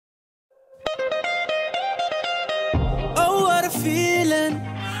feeling.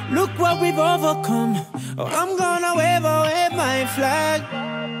 Look what we've overcome. Oh, I'm gonna wave my flag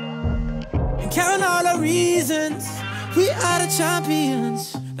and count all the reasons we are the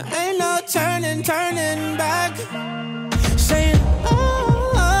champions. There ain't no turning back. Saying,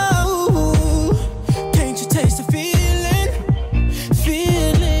 oh, can't you taste the feeling?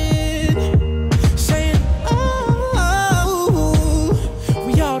 Saying, oh,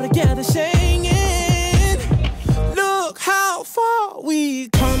 we all together singing. Look how far we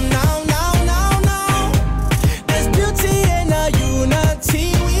come now. There's beauty in the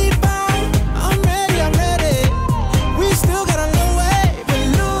unity we found. I'm ready. We still got a long way, but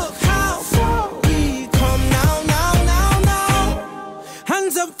look how far we come now.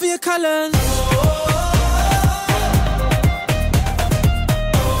 Hands up for your colors.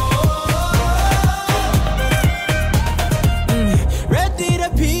 Ready the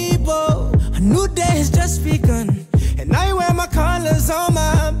people, a new day has just begun.